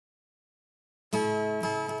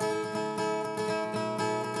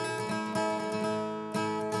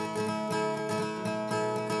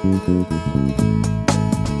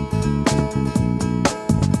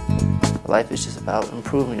Life is just about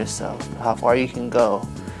improving yourself, how far you can go.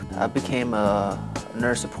 I became a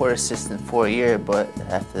nurse support assistant for a year, but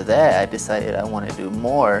after that I decided I want to do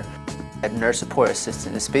more. A nurse support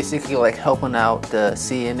assistant is basically like helping out the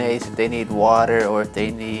CNAs if they need water, or if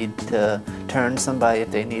they need to turn somebody,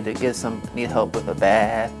 if they need to need help with a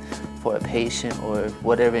bath for a patient, or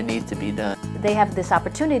whatever needs to be done. They have this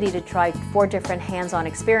opportunity to try 4 different hands-on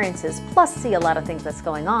experiences, plus see a lot of things that's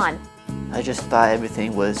going on. I just thought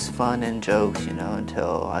everything was fun and jokes,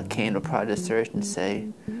 until I came to Project Search and say,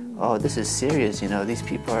 oh, this is serious, these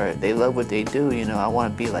people they love what they do, I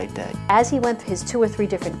want to be like that. As he went through his 2 or 3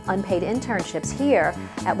 different unpaid internships here,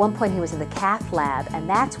 at one point he was in the cath lab, and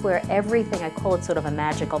that's where everything, I call it sort of a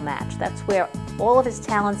magical match. That's where all of his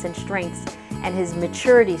talents and strengths and his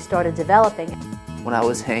maturity started developing. When I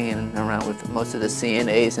was hanging around with most of the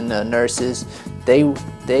CNAs and the nurses, they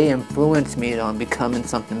influenced me on becoming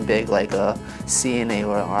something big like a CNA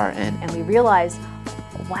or RN. And we realized,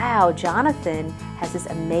 wow, Jonathan has this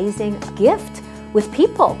amazing gift with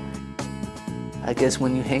people. I guess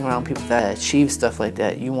when you hang around people that achieve stuff like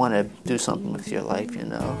that, you want to do something with your life,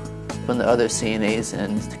 From the other CNAs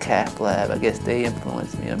and the cath lab, I guess they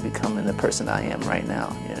influenced me on becoming the person I am right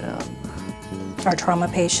now, Our trauma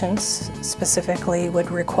patients specifically would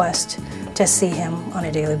request to see him on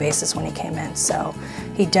a daily basis when he came in, so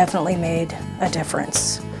he definitely made a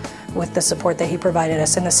difference with the support that he provided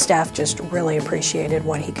us, and the staff just really appreciated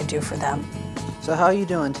what he could do for them. So how are you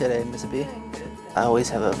doing today, Ms. B? I always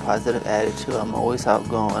have a positive attitude. I'm always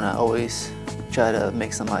outgoing. I always try to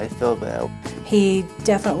make somebody feel bad. He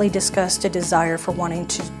definitely discussed a desire for wanting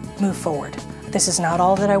to move forward. This is not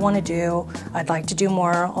all that I want to do. I'd like to do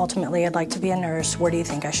more. Ultimately, I'd like to be a nurse. Where do you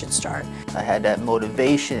think I should start? I had that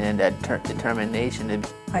motivation and that determination.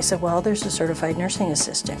 I said, well, there's a certified nursing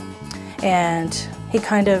assistant. And he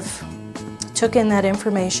kind of took in that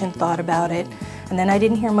information, thought about it, and then I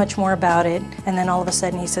didn't hear much more about it. And then all of a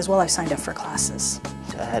sudden he says, well, I've signed up for classes.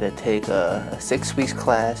 I had to take a 6-week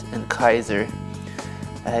class in Kaiser.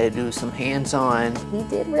 I had to do some hands-on. He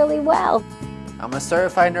did really well. I'm a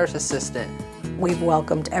certified nurse assistant. We've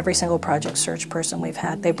welcomed every single Project Search person we've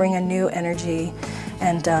had. They bring a new energy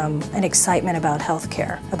and an excitement about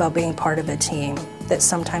healthcare, about being part of a team that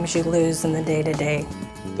sometimes you lose in the day-to-day.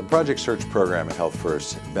 The Project Search program at Health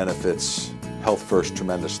First benefits Health First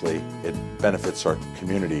tremendously. It benefits our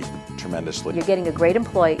community tremendously. You're getting a great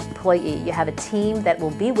employee. You have a team that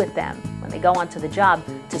will be with them when they go onto the job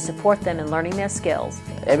to support them in learning their skills.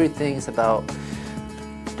 Everything's about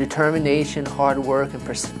determination, hard work, and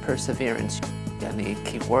perseverance. I need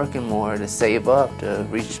to keep working more to save up to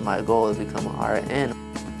reach my goal to become an RN.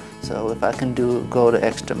 So if I can go the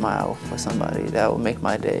extra mile for somebody, that will make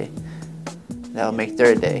my day. That will make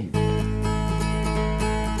their day.